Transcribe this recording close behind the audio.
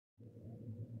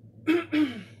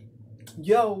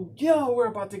Yo, we're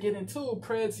about to get into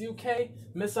Predz UK,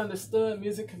 Misunderstood,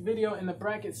 music video in the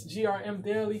brackets, GRM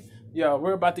Daily. Yo,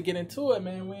 we're about to get into it,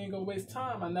 man. We ain't gonna waste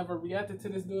time. I never reacted to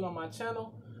this dude on my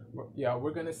channel. Yo,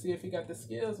 we're gonna see if he got the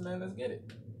skills, man. Let's get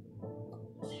it.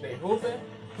 They hooping.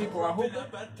 People are hooping.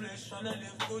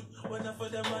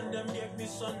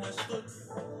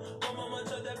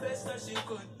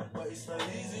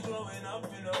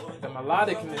 The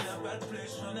melodicness,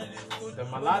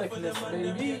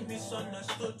 baby.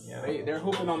 Yeah, they're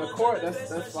hooping on the court.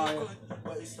 That's fine.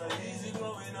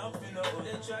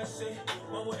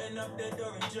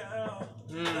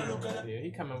 Yeah,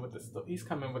 he's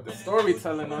coming with the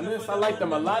storytelling on this. I like the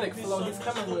melodic flow he's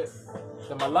coming with.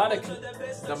 The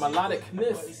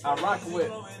melodicness I rock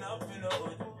with.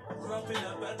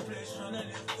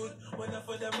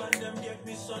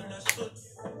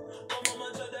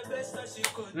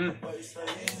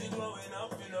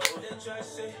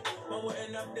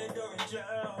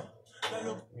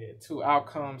 Yeah, two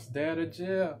outcomes there to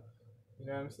jail. You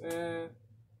know what I'm saying?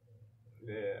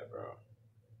 Yeah, bro.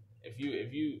 If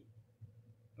you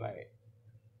like,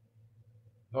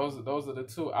 those are the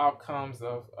two outcomes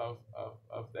of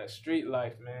that street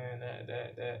life, man.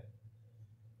 That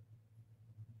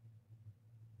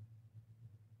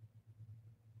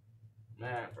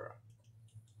man, bro.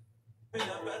 In a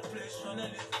bad place, trying to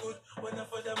live good. When I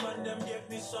for the man, them get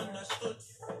misunderstood.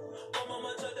 My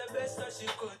mama tried the best that she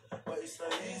could, but it's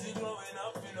not easy growing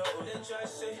up, you know. Then try to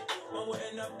say, man will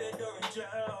end up dead or in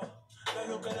jail. Now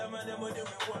look at them and them will do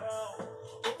it well.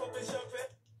 Hope up in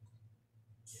champagne.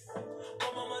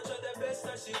 My mama tried the best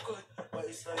that she could, but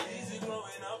it's not easy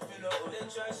growing up, you know. Then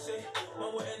try to say,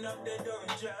 man will end up dead or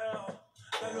in jail.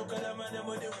 Now look at them and them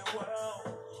will do it well.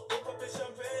 Hope up in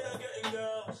champagne and getting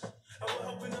girls.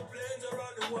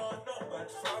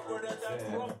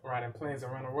 Riding planes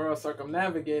around the world,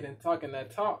 circumnavigating, talking that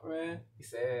talk, man. He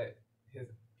said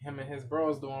him and his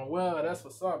bros doing well. That's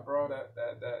what's up, bro.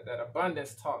 That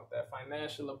abundance talk, that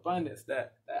financial abundance,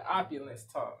 that opulence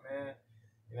talk, man.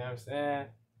 You know what I'm saying?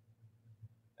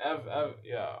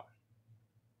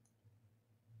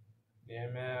 Yeah,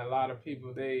 man. A lot of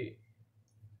people they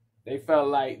felt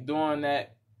like doing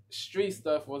that street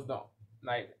stuff was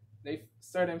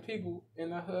certain people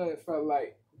in the hood felt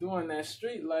like doing that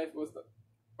street life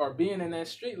or being in that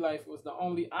street life was the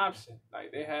only option.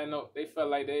 Like they felt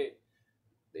like that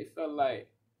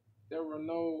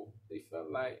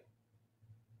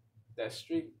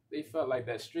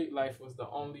street life was the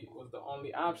only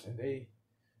option. They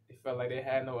felt like they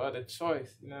had no other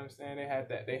choice. You know what I'm saying?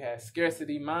 They had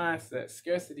scarcity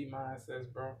mindsets,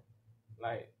 bro.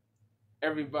 Like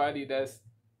everybody that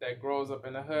grows up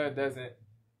in the hood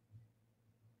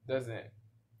doesn't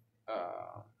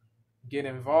get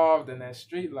involved in that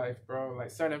street life, bro.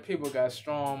 Like certain people got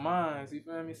strong minds, you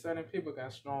feel me? Certain people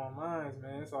got strong minds,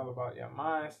 man. It's all about your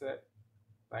mindset.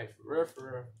 Like for real.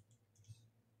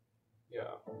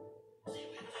 Yeah.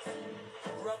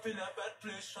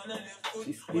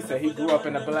 He said he grew up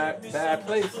in a bad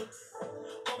place. You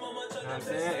know what I'm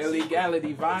saying?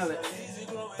 Illegality, violence,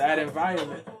 bad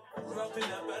environment.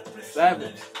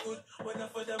 Savage.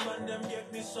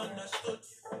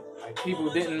 Like people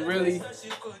didn't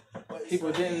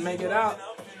make it out.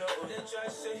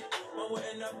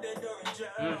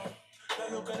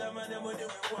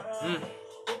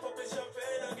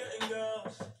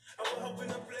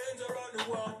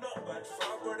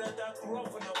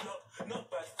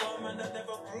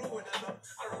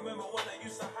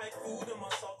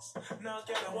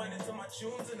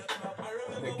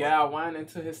 The gal whining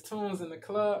to his tunes in the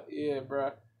club. Yeah,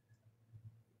 bruh.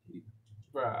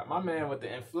 Bruh, my man with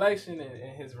the inflection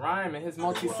and his rhyme and his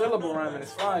multi-syllable rhyming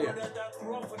is fire.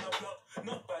 Grew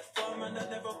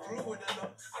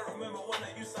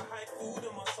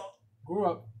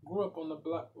up on the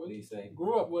block. What did he say?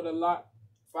 Grew up with a lot.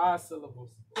 5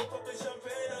 syllables.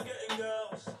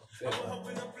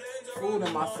 Food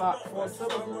in my sock, 4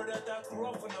 syllables.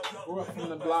 Grew up from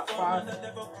the block 5.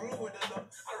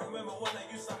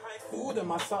 Food in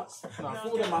my socks. No,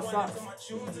 food in my socks.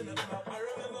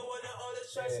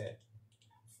 Yeah.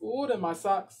 Food in my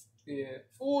socks. Yeah.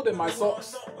 Food in my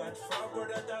socks.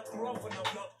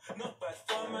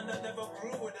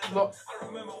 Look.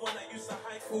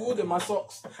 Food in my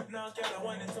socks.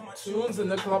 Tunes in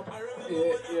the club.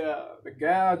 Yeah. The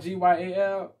gal,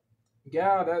 GYAL.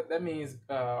 Gal, that means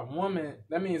woman.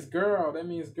 That means girl. That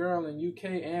means girl in UK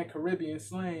and Caribbean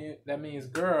slang. That means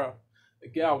girl. The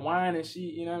gal whining,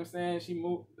 you know what I'm saying? She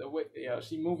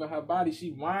moving her body, she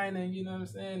whining, you know what I'm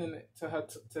saying? And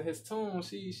to his tune,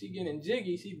 she getting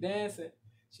jiggy, she dancing.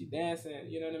 she dancing,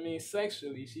 you know what I mean,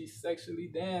 sexually. She's sexually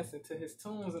dancing to his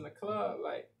tunes in the club,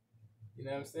 like, you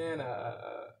know what I'm saying?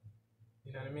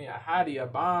 You know what I mean? A hottie, a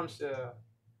bombshell.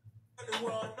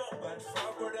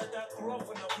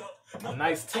 A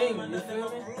nice team, you feel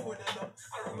me?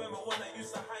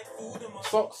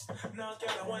 Socks.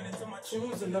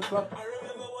 Shoes in the club. I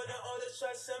remember when I ordered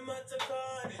shots in my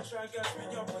car and they try to gas me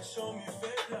up and show me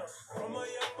fake love. From a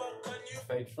young buck on you.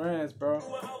 Fake friends, bro.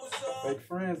 Fake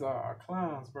friends are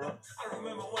clowns, bro. I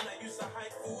remember when I used to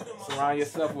hide food in my surround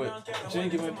yourself with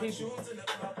genuine people. I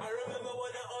remember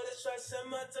when I ordered shots in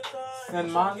my car and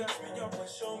they try to gas me up and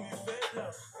show me fake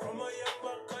love. From a young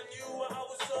buck on you where I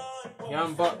was on.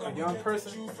 Young buck, a young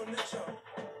person.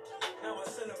 Now I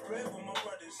celebrate with my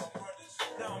brothers.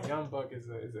 A young buck is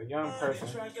a young person.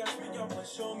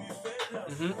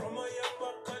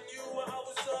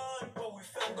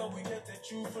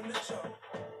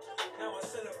 Now I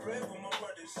celebrate with my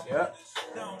brothers. Yep.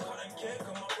 Now I'm cutting cake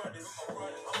on my brothers.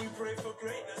 And we pray for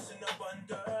greatness in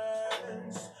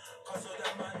abundance. Cause of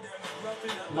that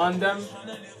man them.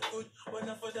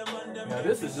 Yeah,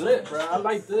 this is lit, bro. I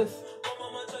like this.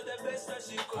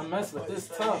 I mess with this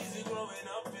tough.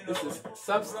 This is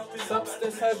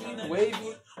substance heavy,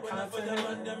 wavy, content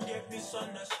heavy.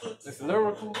 It's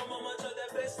lyrical.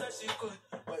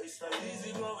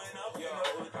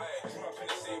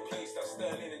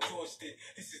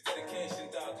 This is dedication,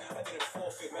 dog. I didn't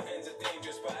forfeit. My hands are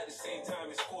dangerous, but at the same time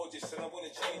it's gorgeous, and I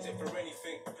wouldn't change it for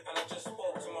anything. And I just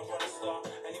spoke to my brother Star,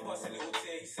 and he bust a little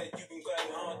tear. He said, "You've been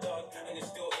going hard, dog, and you're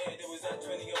still here." There was that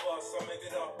 20 of us. I made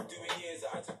it up. Doing years, I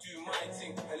had to do my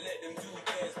thing and let them do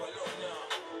theirs. But look now,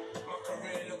 my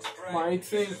career looks bright. My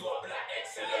thing. This is what black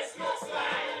excellence looks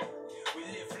like. We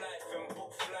live life and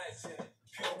book flights.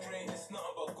 Pure greatness, not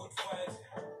about good vibes.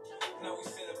 Now we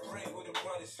celebrate with the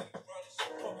brothers.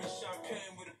 Popping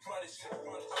champagne with the brothers. I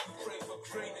pray for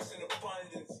greatness and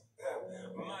abundance.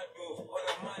 My move on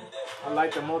a Monday. I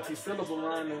like the multi-syllable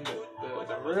rhyme and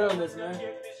the realness, man.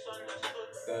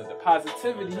 The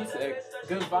positivity. He said,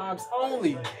 good vibes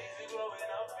only.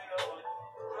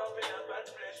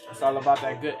 It's all about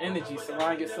that good energy.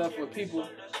 Surround yourself with people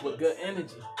with good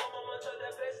energy.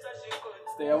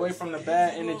 Stay away from the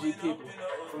bad energy people.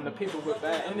 From the people with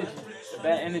bad energy. The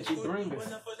bad energy bringers.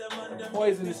 The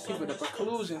poisonous people. The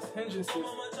preclusions, hindrances.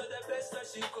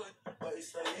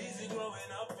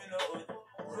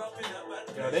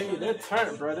 Yo, they're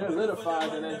turned, bro. They're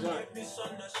litified in that joint.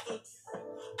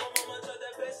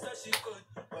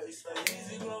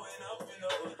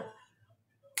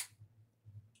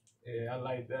 Yeah, I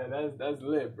like that. That's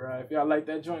lit, bro. If y'all like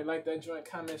that joint,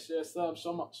 comment, share, sub,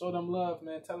 show them love,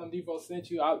 man. Tell them Devo sent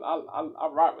you. I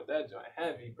rock with that joint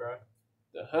heavy, bro.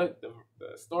 The hook,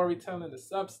 the storytelling, the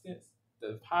substance,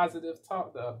 the positive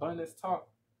talk, the abundance talk.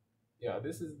 Yeah,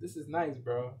 this is nice,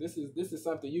 bro. This is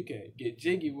something you can get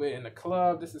jiggy with in the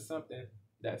club. This is something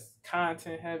that's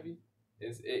content heavy.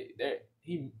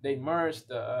 They merged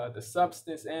the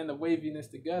substance and the waviness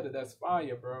together. That's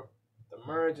fire, bro. The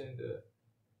merge and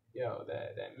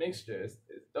that mixture is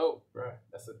dope, bro.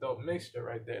 That's a dope mixture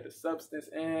right there. The substance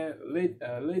and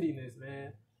littiness,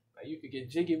 man. Like you could get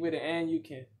jiggy with it and you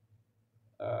can,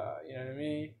 you know what I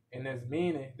mean? And there's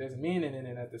meaning in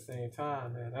it at the same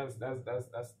time, man. That's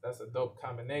a dope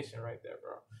combination right there,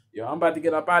 bro. Yo, I'm about to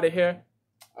get up out of here.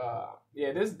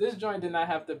 Yeah, this joint did not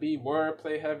have to be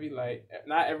wordplay heavy. Like,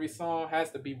 not every song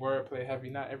has to be wordplay heavy.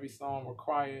 Not every song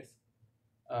requires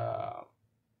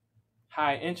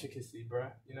high intricacy,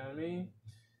 bro. You know what I mean?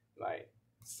 Like,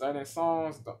 certain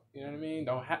songs, you know what I mean?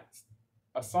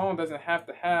 A song doesn't have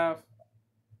to have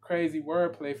crazy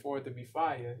wordplay for it to be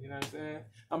fire. You know what I'm saying?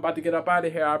 I'm about to get up out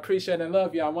of here. I appreciate and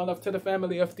love y'all. One love to the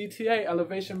family of DTA.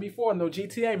 Elevation before, no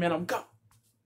GTA, man. I'm gone.